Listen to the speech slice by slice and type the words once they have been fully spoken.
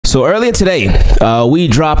So earlier today, we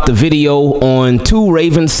dropped the video on 2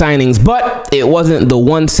 Ravens signings, but it wasn't the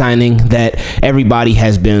one signing that everybody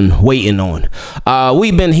has been waiting on.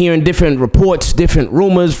 We've been hearing different reports, different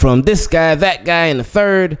rumors from this guy, that guy, and the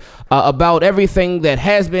third about everything that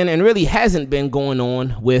has been and really hasn't been going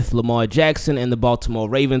on with Lamar Jackson and the Baltimore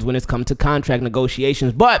Ravens when it's come to contract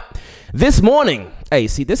negotiations. But this morning, hey,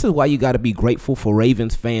 see, this is why you got to be grateful for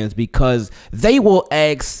Ravens fans, because they will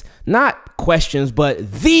ask not questions,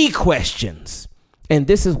 but the questions. And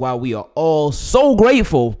this is why we are all so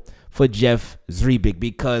grateful for Jeff Zrebiec,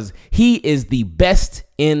 because he is the best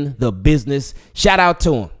in the business. Shout out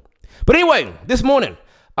to him. But anyway, this morning,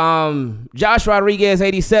 Josh Rodriguez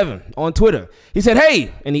 87 on Twitter, he said,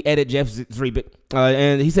 hey, and he added Jeff Zrebiec,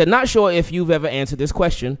 and he said, not sure if you've ever answered this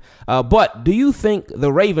question, but do you think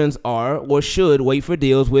the Ravens are or should wait for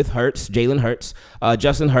deals with Hurts, Jalen Hurts,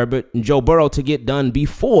 Justin Herbert, and Joe Burrow to get done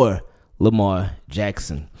before Lamar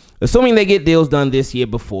Jackson, assuming they get deals done this year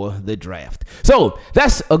before the draft? So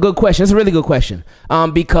that's a good question. It's a really good question,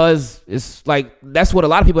 because it's like that's what a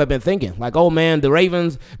lot of people have been thinking. Like, oh man, the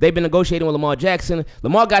Ravens, they've been negotiating with Lamar Jackson.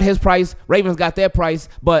 Lamar got his price. Ravens got their price,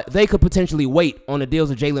 but they could potentially wait on the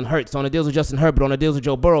deals of Jalen Hurts, on the deals of Justin Herbert, on the deals of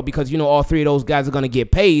Joe Burrow, because, you know, all 3 of those guys are going to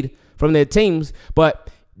get paid from their teams.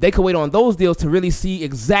 But they could wait on those deals to really see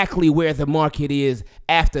exactly where the market is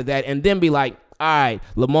after that, and then be like, all right,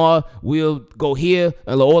 Lamar, we'll go here.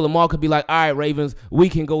 Or Lamar could be like, all right, Ravens, we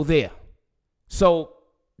can go there. So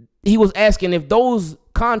he was asking if those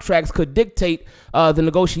contracts could dictate the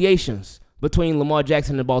negotiations between Lamar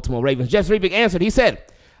Jackson and the Baltimore Ravens. Jeff Zrebiec answered. He said,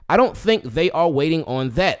 I don't think they are waiting on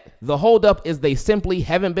that. The holdup is they simply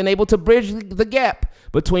haven't been able to bridge the gap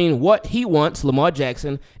between what he wants, Lamar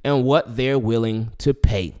Jackson, and what they're willing to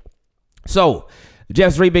pay. So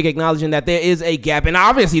Jeff Zrebiec acknowledging that there is a gap, and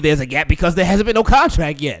obviously there's a gap because there hasn't been no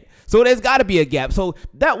contract yet. So there's got to be a gap. So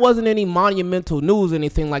that wasn't any monumental news or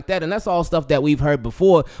anything like that, and that's all stuff that we've heard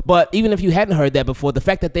before. But even if you hadn't heard that before, the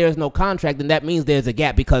fact that there is no contract, then that means there's a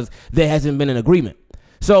gap because there hasn't been an agreement.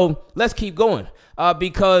 So let's keep going,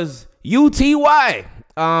 because UTY,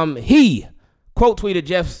 he quote tweeted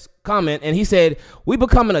Jeff's comment, and he said, we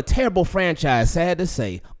becoming a terrible franchise, sad to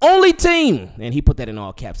say. Only team, and he put that in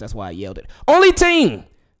all caps, that's why I yelled it. Only team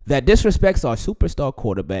that disrespects our superstar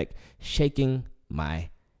quarterback, shaking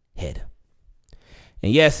my head.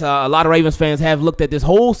 And yes, a lot of Ravens fans have looked at this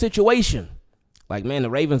whole situation like, man,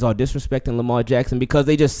 the Ravens are disrespecting Lamar Jackson because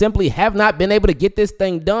they just simply have not been able to get this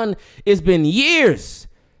thing done. It's been years.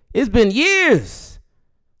 It's been years.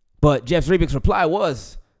 But Jeff Zrebiec's reply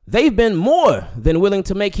was, they've been more than willing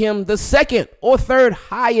to make him the 2nd or 3rd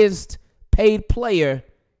highest paid player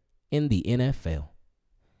in the NFL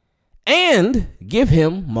and give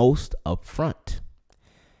him most up front.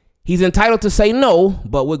 He's entitled to say no,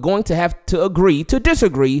 but we're going to have to agree to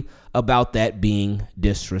disagree about that being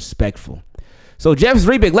disrespectful. So Jeff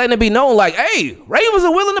Zrebiec letting it be known, like, hey, Ravens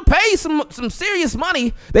are willing to pay some serious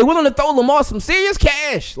money. They're willing to throw Lamar some serious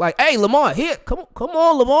cash. Like, hey, Lamar, here, come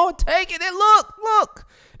on, Lamar, take it and look.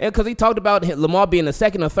 And because he talked about Lamar being the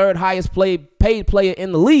 2nd or 3rd highest paid player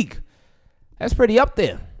in the league. That's pretty up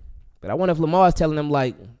there. But I wonder if Lamar is telling them,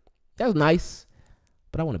 like, that's nice,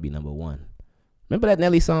 but I want to be number 1. Remember that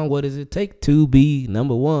Nelly song, what does it take to be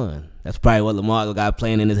number 1? That's probably what Lamar got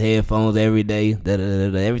playing in his headphones every day.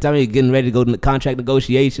 Every time he's getting ready to go to contract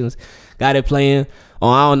negotiations, got it playing. Oh,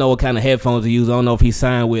 I don't know what kind of headphones he use. I don't know if he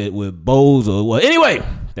signed with Bose or what. Anyway,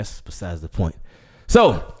 that's besides the point.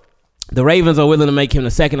 So the Ravens are willing to make him the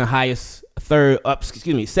 2nd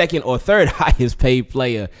or 3rd highest paid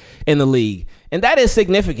player in the league. And that is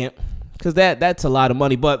significant because that's a lot of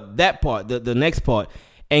money. But that part, the next part,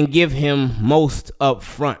 and give him most up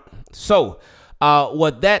front. So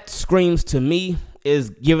what that screams to me is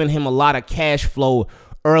giving him a lot of cash flow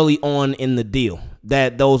early on in the deal.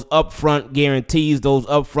 That those upfront guarantees, those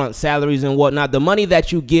upfront salaries and whatnot, the money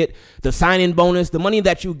that you get, the signing bonus, the money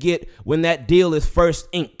that you get when that deal is first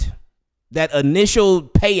inked, that initial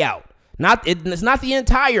payout. It's not the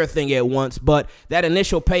entire thing at once, but that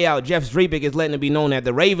initial payout, Jeff Zrebiec is letting it be known that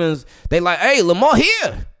the Ravens, they like, hey, Lamar,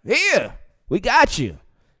 here, we got you.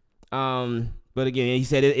 But again, he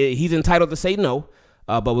said he's entitled to say no,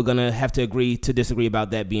 but we're going to have to agree to disagree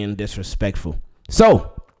about that being disrespectful.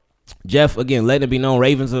 So Jeff, again, letting it be known,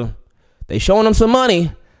 Ravens they showing him some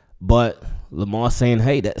money, but Lamar saying,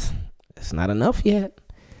 hey, that's not enough yet.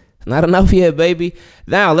 It's not enough yet, baby.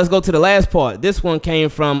 Now, let's go to the last part. This one came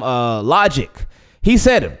from Logic. He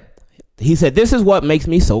said, this is what makes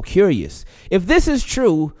me so curious. If this is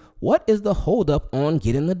true, what is the holdup on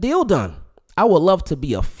getting the deal done? I would love to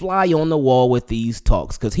be a fly on the wall with these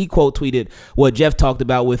talks, because he quote tweeted what Jeff talked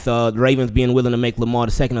about with the Ravens being willing to make Lamar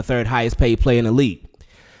the second or third highest paid player in the league.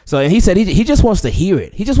 So, and he said he just wants to hear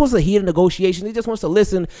it. He just wants to hear the negotiation. He just wants to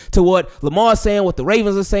listen to what Lamar's saying, what the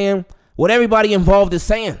Ravens are saying, what everybody involved is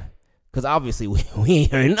saying. Because obviously we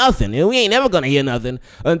ain't heard nothing. And we ain't never going to hear nothing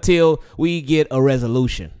until we get a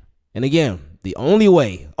resolution. And again, the only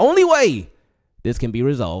way this can be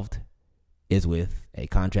resolved is with a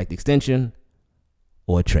contract extension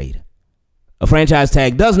or a trade. A franchise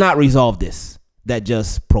tag does not resolve this. That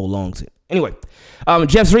just prolongs it. Anyway,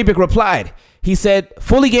 Jeff Zrebiec replied. He said,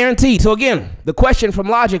 fully guaranteed. So again, the question from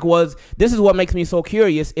Logic was, this is what makes me so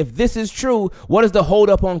curious. If this is true, what is the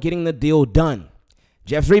holdup on getting the deal done?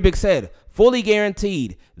 Jeff Zrebiec said, fully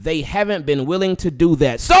guaranteed. They haven't been willing to do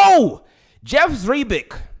that. So, Jeff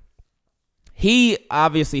Zrebiec, he's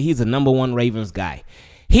a number one Ravens guy.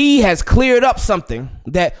 He has cleared up something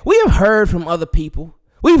that we have heard from other people.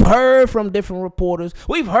 We've heard from different reporters.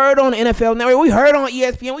 We've heard on NFL Network. We heard on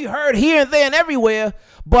ESPN. We heard here and there and everywhere.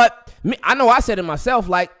 But I know I said it myself.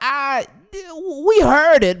 Like, we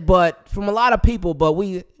heard it, but from a lot of people. But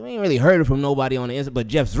we ain't really heard it from nobody on the inside. But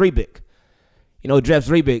Jeff Zrebiec, Jeff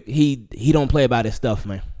Zrebiec, he don't play about his stuff,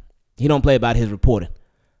 man. He don't play about his reporting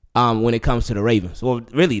when it comes to the Ravens. Well,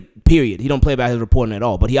 really, period. He don't play about his reporting at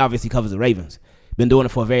all. But he obviously covers the Ravens. Been doing it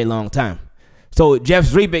for a very long time. So Jeff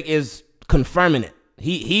Zrebiec is confirming it.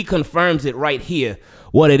 He confirms it right here,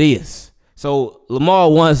 what it is. So Lamar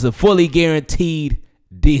wants a fully guaranteed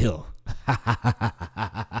deal.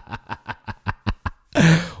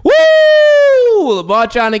 Woo! Lamar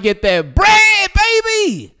trying to get that bread,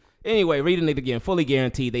 baby. Anyway, reading it again, fully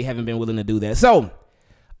guaranteed. They haven't been willing to do that. So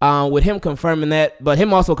with him confirming that, but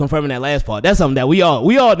him also confirming that last part, that's something that we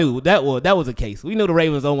all knew that was the case. We knew the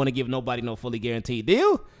Ravens don't want to give nobody no fully guaranteed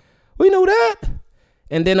deal. We knew that.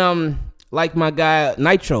 And then like my guy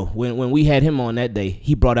Nitro, when we had him on that day,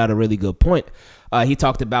 he brought out a really good point. He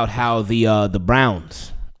talked about how the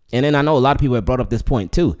Browns, and then I know a lot of people have brought up this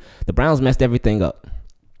point too. The Browns messed everything up.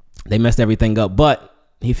 They messed everything up, but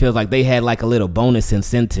he feels like they had like a little bonus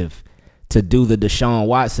incentive to do the Deshaun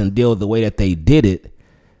Watson deal the way that they did it,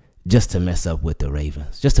 just to mess up with the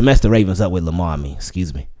Ravens, just to mess the Ravens up with Lamar.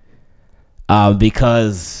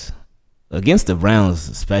 Because against the Browns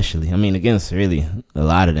especially, against really a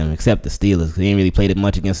lot of them except the Steelers. They ain't really played it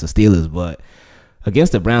much against the Steelers, but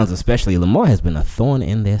against the Browns especially, Lamar has been a thorn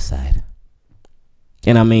in their side.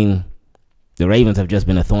 And the Ravens have just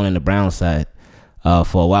been a thorn in the Browns side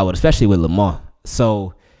for a while, but especially with Lamar.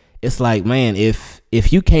 So it's like, man, if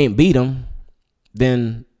you can't beat him,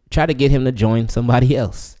 then try to get him to join somebody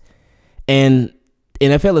else. And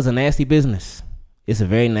NFL is a nasty business. It's a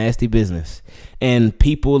very nasty business. And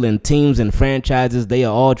people and teams and franchises, they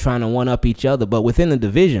are all trying to one-up each other. But within the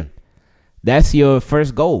division, that's your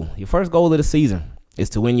first goal. Your first goal of the season is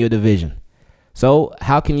to win your division. So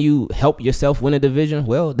how can you help yourself win a division?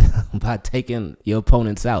 Well, by taking your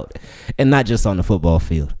opponents out, and not just on the football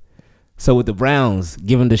field. So with the Browns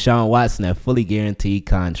giving Deshaun Watson that fully guaranteed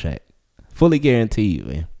contract, fully guaranteed,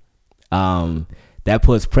 man, that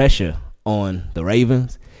puts pressure on the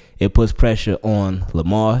Ravens. It puts pressure on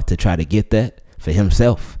Lamar to try to get that for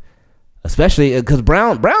himself, especially because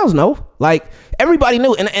Browns know, like everybody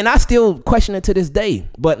knew, and I still question it to this day.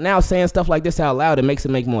 But now saying stuff like this out loud, it makes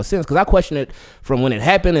it make more sense, because I question it from when it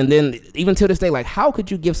happened, and then even to this day, like how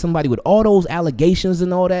could you give somebody with all those allegations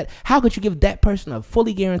and all that? How could you give that person a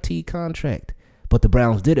fully guaranteed contract? But the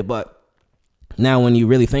Browns did it. But now when you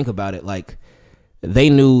really think about it, like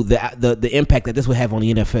they knew the impact that this would have on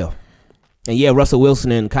the NFL. And yeah, Russell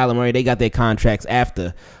Wilson and Kyler Murray, they got their contracts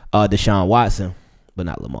after Deshaun Watson, but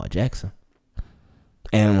not Lamar Jackson.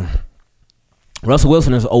 And Russell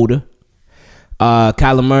Wilson is older.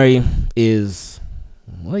 Kyler Murray is,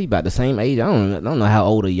 well, he about the same age. I don't know how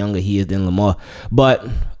old or younger he is than Lamar. But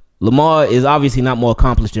Lamar is obviously not more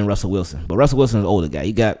accomplished than Russell Wilson. But Russell Wilson is an older guy.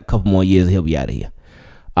 He got a couple more years and he'll be out of here.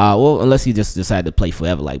 Well, unless he just decided to play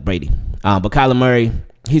forever like Brady. But Kyler Murray,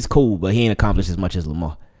 he's cool, but he ain't accomplished as much as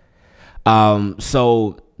Lamar.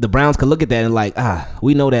 So the Browns could look at that and like,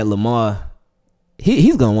 we know that Lamar,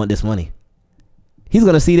 he's going to want this money. He's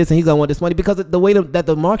going to see this and he's going to want this money because of the way that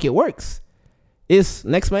the market works. It's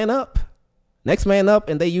next man up,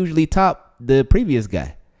 and they usually top the previous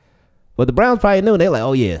guy. But the Browns probably knew. They're like,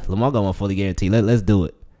 oh yeah, Lamar going to want fully guaranteed. Let's do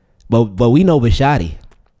it. But we know Bishotti.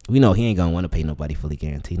 We know he ain't going to want to pay nobody fully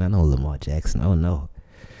guaranteed. I know Lamar Jackson. Oh no.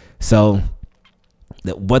 So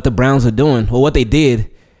what the Browns are doing, or what they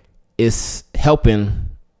did, is helping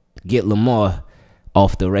get Lamar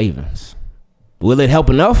off the Ravens. Will it help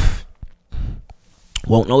enough?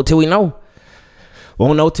 Won't know till we know.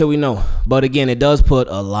 Won't know till we know. But again, it does put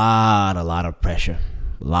a lot of pressure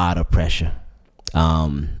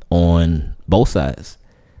on both sides,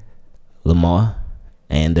 Lamar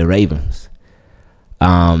and the Ravens.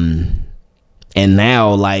 And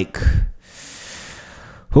now, like,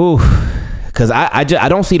 because I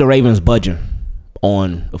don't see the Ravens budging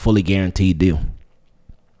on a fully guaranteed deal.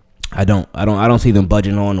 I don't see them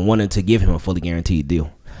budging on wanting to give him a fully guaranteed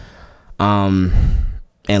deal. And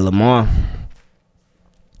Lamar,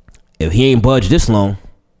 if he ain't budged this long,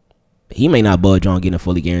 he may not budge on getting a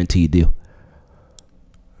fully guaranteed deal.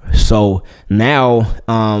 So now,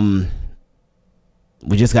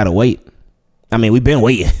 we just gotta wait. I mean, we've been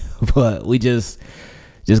waiting, but we just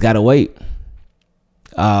gotta wait.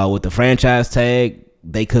 With the franchise tag,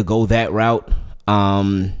 they could go that route.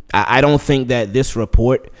 I don't think that this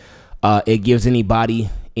report it gives anybody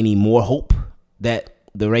any more hope that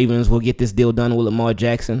the Ravens will get this deal done with Lamar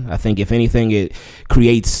Jackson. I think if anything, it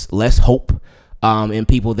creates less hope in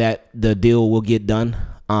people that the deal will get done.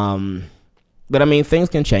 But I mean, things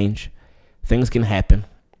can change. Things can happen.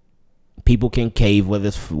 People can cave, whether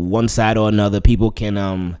it's one side or another. People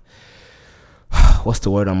can what's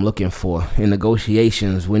the word I'm looking for in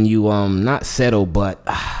negotiations, when you not settle, but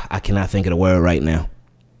I cannot think of the word right now,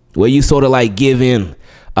 where you sort of like give in.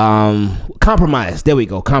 Compromise. There we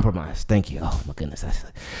go. Compromise. Thank you. Oh my goodness.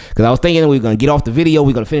 Because I was thinking we were going to get off the video,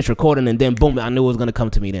 we're going to finish recording, and then boom, I knew it was going to come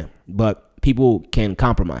to me then. But people can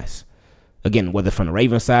compromise. Again, whether from the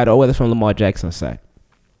Ravens side or whether from Lamar Jackson's side.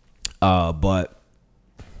 But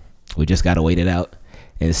we just got to wait it out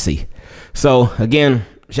and see. So again,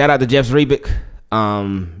 shout out to Jeff Zrebic.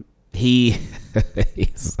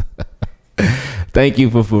 Thank you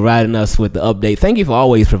for providing us with the update. Thank you for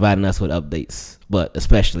always providing us with updates, but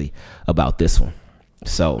especially about this one.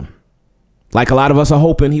 So, like a lot of us are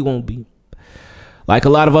hoping he won't be. Like a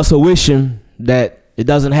lot of us are wishing that it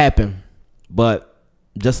doesn't happen. But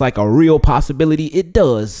just like a real possibility, it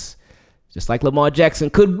does. Just like Lamar Jackson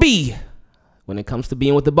could be when it comes to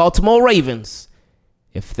being with the Baltimore Ravens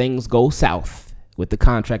if things go south with the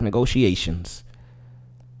contract negotiations.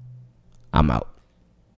 I'm out.